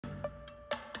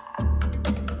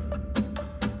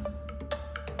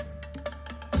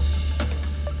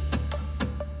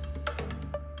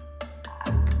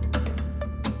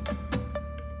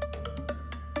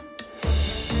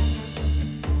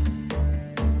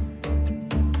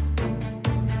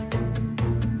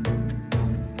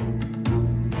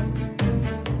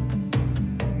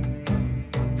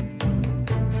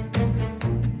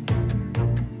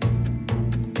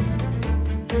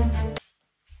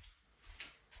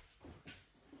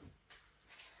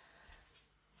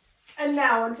And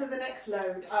now on to the next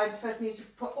load. I first need to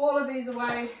put all of these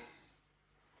away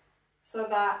so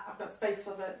that I've got space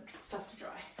for the stuff to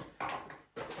dry.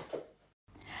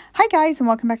 Hi guys, and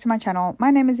welcome back to my channel.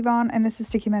 My name is Yvonne and this is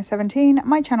STICKYMESS17.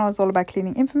 My channel is all about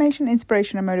cleaning information,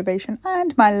 inspiration and motivation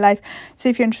and my life. So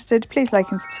if you're interested, please like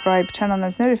and subscribe, turn on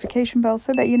those notification bells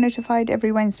so that you're notified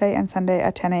every Wednesday and Sunday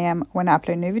at 10 AM when I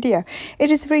upload a new video. It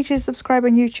is free to subscribe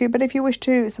on YouTube, but if you wish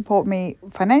to support me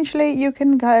financially, you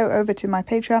can go over to my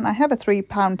Patreon. I have a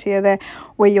 £3 tier there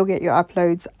where you'll get your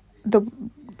uploads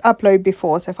upload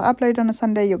before. So if I upload on a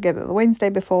Sunday, you'll get it the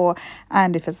Wednesday before,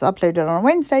 and if it's uploaded on a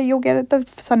Wednesday, you'll get it the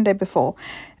Sunday before.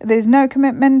 There's no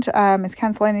commitment. It's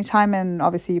cancel anytime, and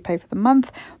obviously you pay for the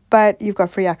month, but you've got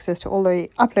free access to all the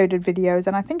uploaded videos,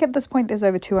 and I think at this point there's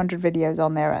over 200 videos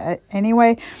on there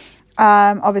anyway.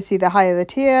 Obviously the higher the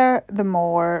tier, the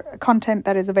more content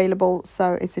that is available,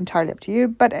 so it's entirely up to you.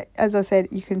 But as I said,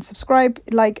 you can subscribe,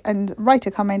 like and write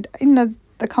a comment in the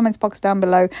comments box down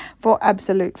below for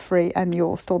absolute free, and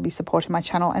you'll still be supporting my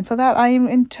channel, and for that I am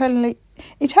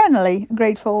eternally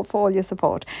grateful for all your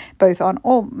support, both on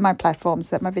all my platforms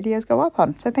that my videos go up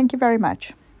on. So thank you very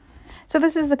much. So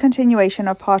this is the continuation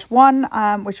of part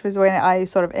 1, which was when I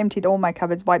sort of emptied all my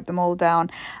cupboards, wiped them all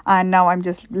down, and now I'm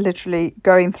just literally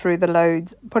going through the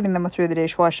loads, putting them through the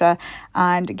dishwasher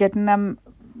and getting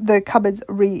the cupboards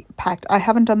repacked. I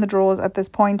haven't done the drawers at this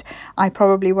point. I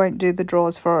probably won't do the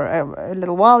drawers for a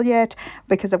little while yet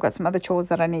because I've got some other chores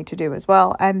that I need to do as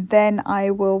well. And then I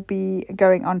will be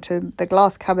going onto the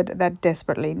glass cupboard that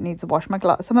desperately needs to wash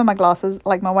some of my glasses,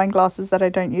 like my wine glasses that I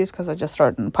don't use because I just throw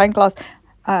it in a pint glass.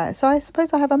 So I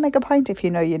suppose I have a mega pint, if you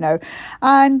know, you know.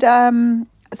 And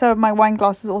so my wine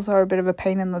glasses also are a bit of a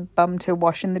pain in the bum to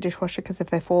wash in the dishwasher because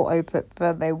if they fall open,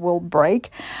 they will break.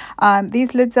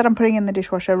 These lids that I'm putting in the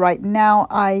dishwasher right now,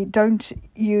 I don't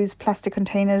use plastic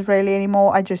containers really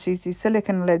anymore. I just use these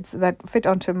silicone lids that fit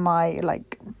onto my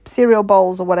like cereal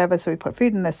bowls or whatever. So we put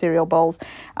food in the cereal bowls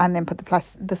and then put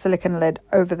the silicone lid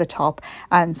over the top,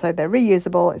 and so they're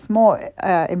reusable. It's more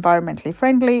environmentally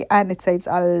friendly, and it saves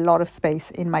a lot of space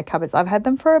in my cupboards. I've had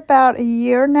them for about a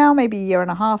year now, maybe a year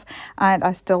and a half, and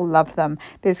I still love them.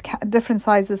 There's different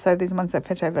sizes, so there's ones that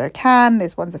fit over a can,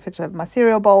 there's ones that fit over my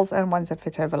cereal bowls, and ones that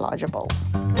fit over larger bowls.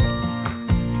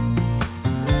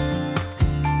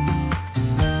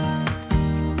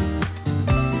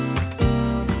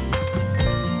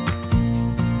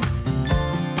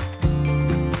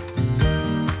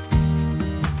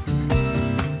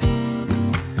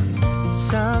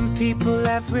 Some people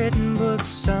have written books,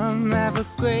 some have a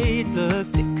great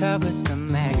look that covers the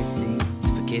magazines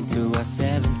for kids who are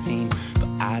 17. But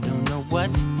I don't know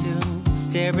what to do. I'm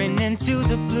staring into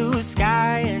the blue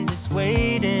sky and just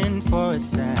waiting for a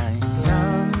sign.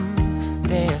 Some,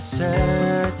 they are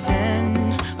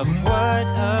certain of what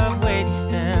awaits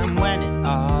them when it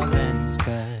all ends,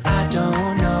 but I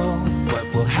don't know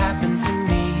what will happen to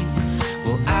me.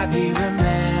 Will I be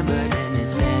remembered in a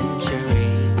century?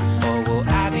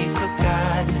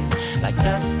 Like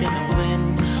dust in the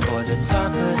wind, or the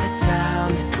talk of the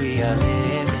town that we are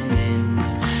living in.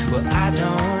 Well, I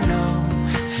don't know,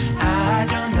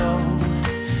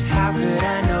 how could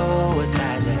I know what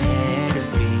lies ahead of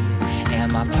me?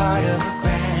 Am I part of a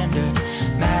grander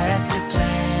master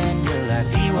plan? Will I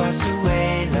be washed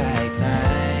away like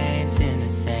lines in the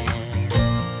sand?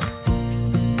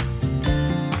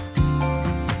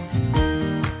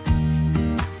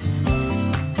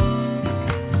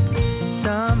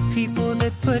 Some people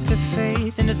that put their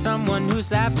faith into someone who's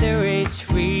half their age,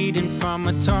 reading from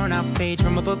a torn out page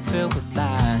from a book filled with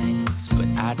lies. But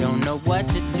I don't know what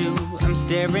to do. I'm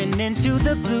staring into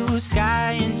the blue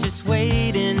sky and just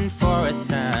waiting for a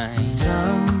sign.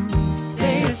 Some,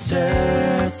 they are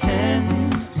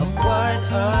certain of what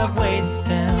awaits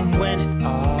them when it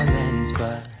all ends,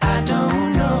 but I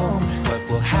don't know what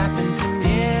will happen to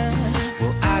me.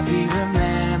 Will I be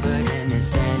remembered in a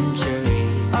century?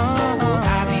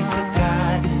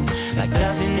 Like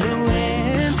dust in the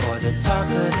wind, or the talk of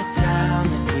the town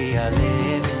that we are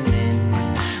living in.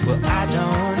 Well, I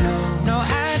don't know. No,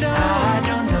 I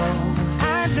don't know.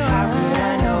 How could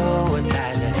I know what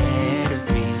lies ahead of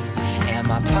me? Am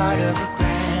I part of a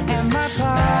grander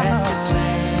master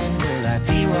plan? Will I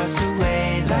be washed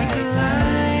away like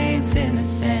lines in the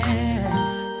sand?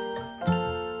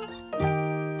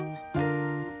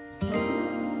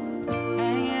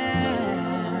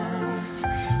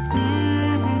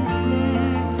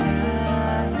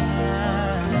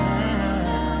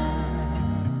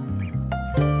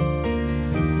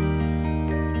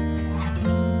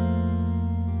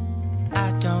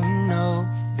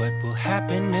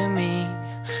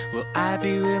 I I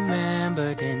be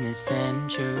remembered in this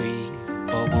century?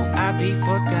 Or will I be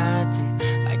forgotten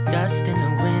like dust in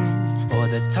the wind? Or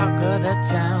the talk of the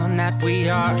town that we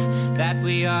are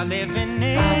living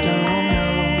in? I don't know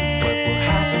what will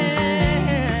happen to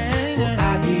me. Will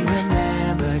I be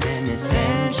remembered in this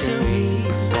century?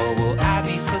 Or will I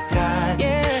be forgotten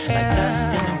like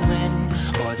dust in the wind?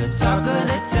 Or the talk of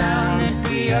the town that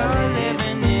we are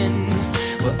living in?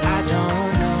 Well, I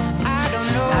don't know. I don't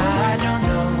know. I don't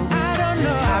know. I don't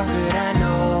know. How could I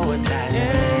know what lies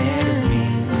ahead of me?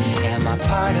 Am I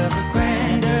part of a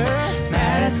grander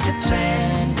master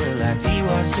plan? Will I be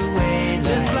washed away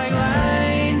just like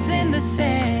lines in the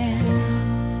sand?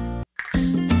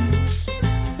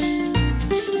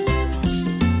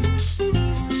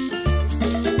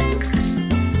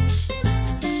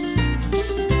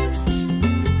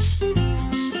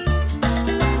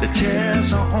 The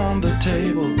chairs are on the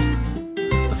table,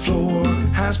 the floor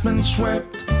has been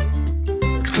swept.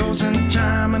 It's closing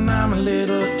time and I'm a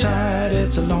little tired.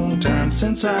 It's a long time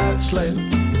since I've slept.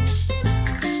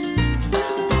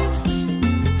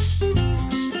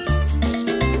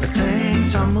 But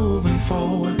things are moving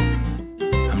forward,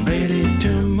 I'm ready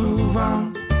to move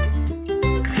on.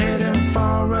 Heading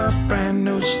for a brand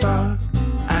new start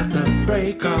at the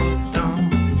break of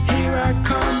dawn. Here I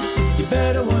come, you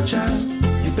better watch out,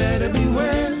 you better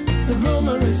beware, the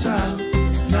rumor is out.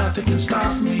 Nothing can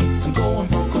stop me, I'm going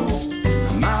for gold.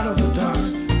 I'm out of the dark,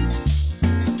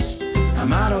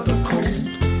 I'm out of the cold.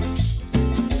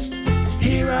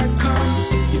 Here I come,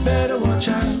 you better watch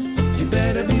out, you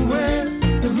better beware,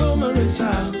 the rumor is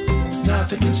out.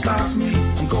 Nothing can stop me,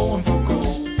 I'm going for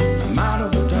gold. I'm out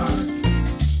of the dark,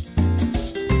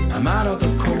 I'm out of the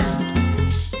cold.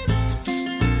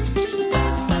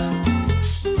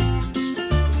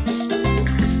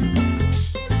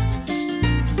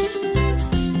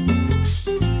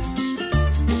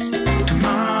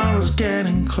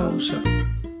 Getting closer,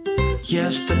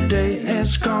 yesterday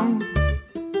is gone.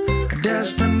 A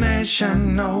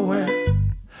destination nowhere,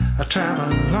 I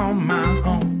travel on my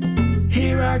own.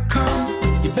 Here I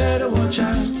come, you better watch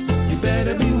out, you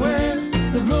better beware,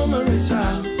 the rumor is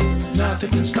out.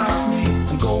 Nothing can stop me,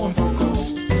 I'm going for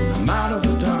gold. I'm out of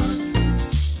the dark,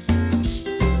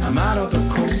 I'm out of the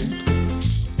cold.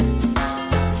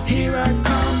 Here I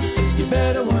come, you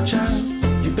better watch out,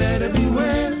 you better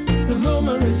beware, the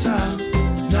rumor is out.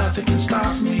 Nothing can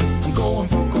stop me, I'm going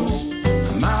for gold.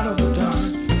 I'm out of the dark,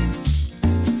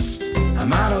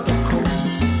 I'm out of the cold.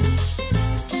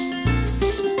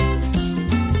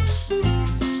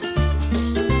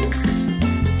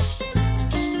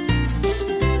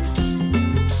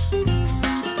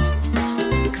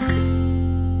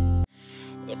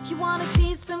 If you wanna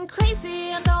see some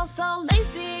crazy and also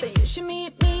lazy, then you should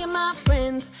meet me and my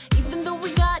friends. Even though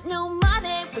we got no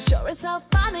money, we're sure as hell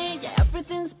funny. Yeah,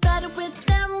 everything's better with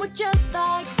them. We're just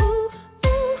like ooh,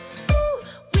 ooh, ooh.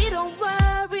 We don't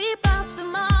worry about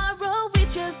tomorrow. We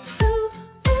just ooh,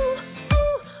 ooh,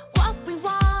 ooh. What we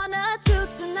wanna do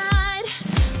tonight.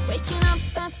 Waking up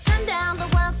at sundown, the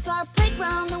world's our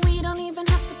playground, and we don't even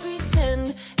have to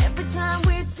pretend. Every time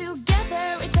we're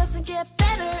together, it doesn't get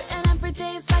better, and every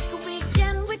day's like a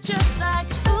weekend. We're just like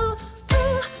ooh,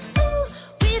 ooh, ooh.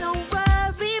 We don't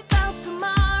worry about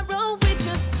tomorrow. We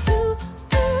just ooh,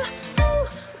 ooh, ooh.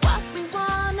 What we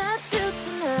wanna do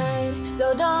tonight. So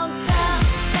don't tell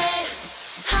me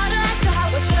how to act or how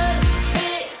I should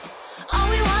be. All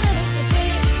we wanted is to be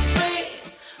free.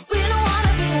 We don't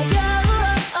wanna be like you.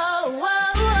 Oh, oh,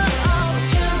 oh, oh.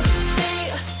 You see,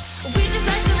 we just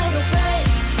act a little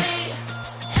crazy,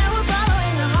 and we're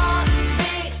following our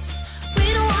heartbeats. We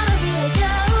don't wanna be like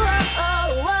you. Oh,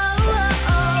 oh,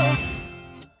 oh, oh.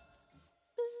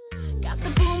 Got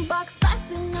the boombox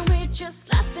blasting and we're just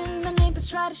laughing. The neighbors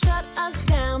try to shut us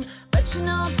down, but you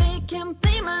know they can't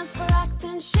blame us for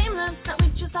acting shameless. Now we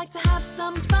just like to have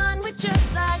some fun. We're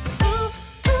just like ooh,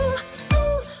 ooh,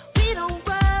 ooh. We don't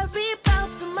worry about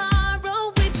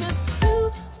tomorrow. We just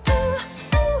ooh, ooh,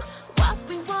 ooh. What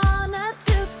we wanna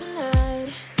do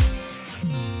tonight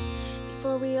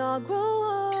before we all grow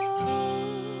old.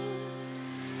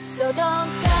 So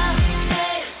don't tell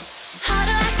me how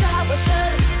to act or how I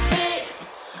should be.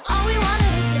 All we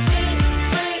wanted is to be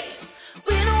free.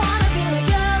 We don't wanna be like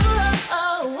you.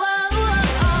 Oh, oh, oh,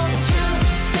 oh. You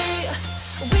see,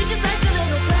 we just act a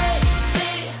little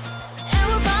crazy, and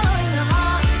we're following our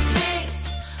heartbeats.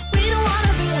 We don't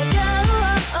wanna be like you.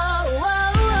 Oh, oh,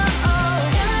 oh, oh.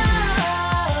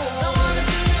 Don't wanna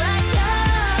be like you.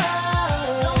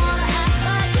 Don't wanna act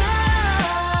like you.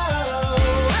 Oh,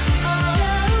 oh,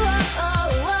 oh, oh,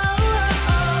 oh,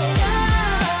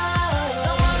 oh.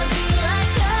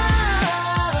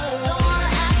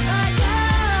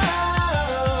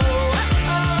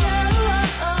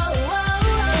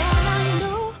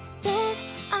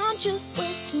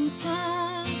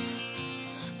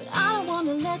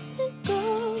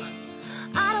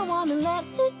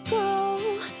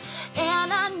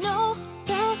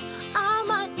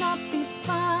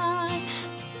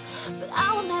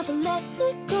 will never let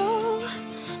it go.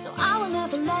 No, I will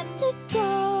never let it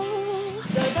go.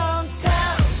 So don't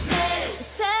tell me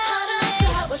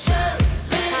how I should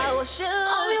live, how I should.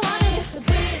 All we want is to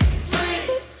be free,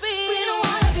 be free. We don't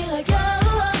wanna be like you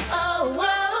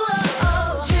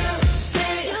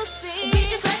see, we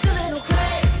just like a little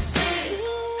crazy,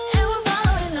 and we're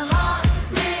following the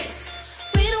heartbeats.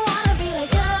 We don't wanna be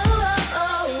like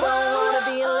don't wanna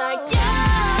be like you.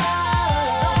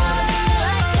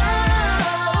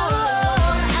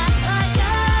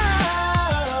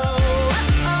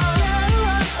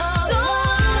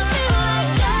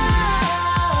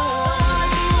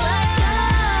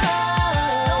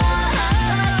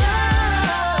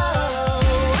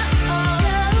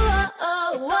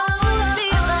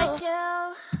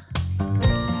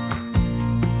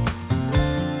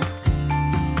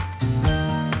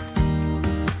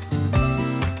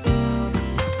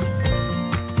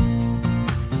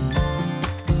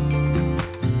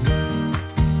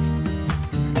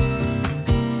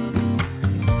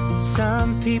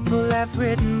 Some people have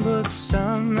written books,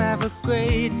 some have a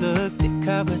great look that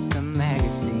covers the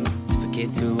magazines for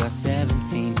kids who are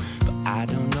 17. But I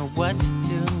don't know what to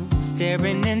do,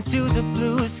 staring into the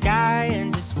blue sky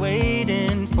and just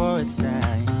waiting for a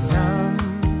sign.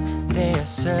 Some, they are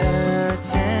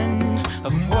certain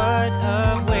of what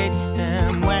awaits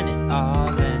them when it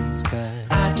all ends. But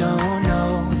I don't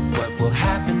know what will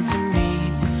happen to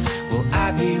me. Will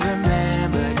I be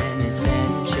remembered in a century?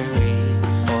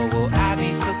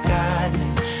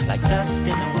 Like dust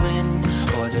in the wind,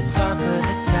 or the talk of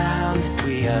the town that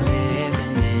we are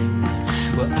living in.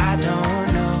 Well, I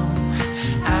don't know,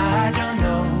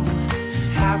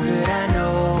 how could I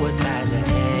know what lies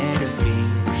ahead of me?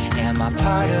 Am I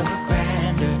part of a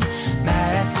grander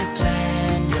master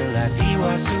plan? Will I be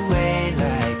washed away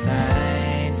like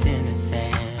lines in the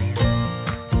sand?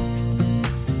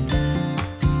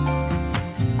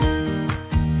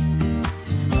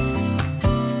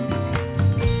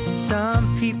 Some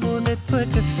people that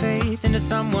put their faith into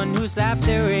someone who's half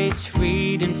their age,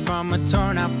 reading from a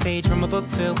torn out page from a book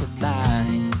filled with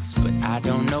lies. But I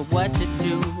don't know what to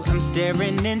do. I'm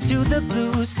staring into the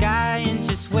blue sky and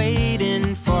just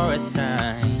waiting for a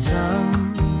sign.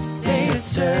 Some, they are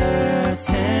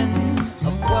certain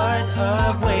of what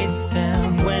awaits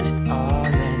them when it all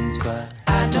ends. But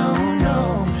I don't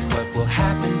know what will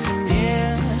happen to me.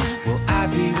 Will I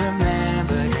be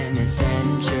remembered in a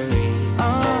century?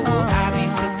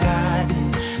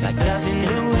 Like dust in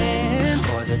the wind,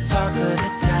 or the talk of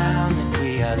the town that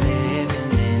we are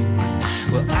living in.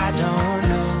 Well, I don't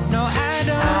know. No, I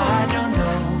don't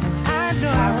know.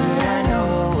 How could I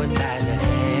know what lies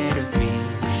ahead of me?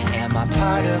 Am I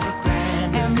part of a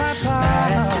grander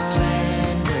master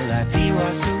plan? Will I be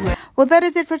washed away? Well, that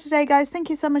is it for today, guys. Thank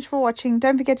you so much for watching.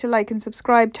 Don't forget to like and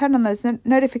subscribe. Turn on those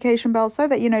notification bells so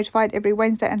that you're notified every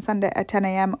Wednesday and Sunday at 10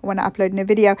 a.m. when I upload a new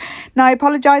video. Now, I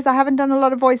apologize. I haven't done a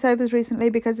lot of voiceovers recently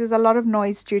because there's a lot of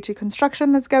noise due to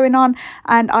construction that's going on.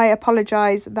 And I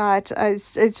apologize that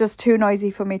it's just too noisy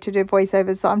for me to do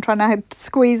voiceovers. So I'm trying to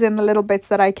squeeze in the little bits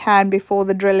that I can before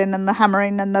the drilling and the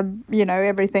hammering and the, you know,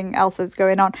 everything else that's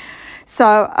going on.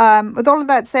 So with all of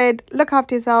that said, look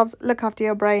after yourselves, look after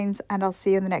your brains, and I'll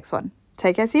see you in the next one.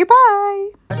 Take care, see you, bye.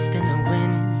 Dust in the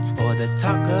wind, or the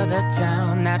talk of the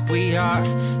town that we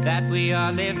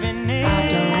are living in.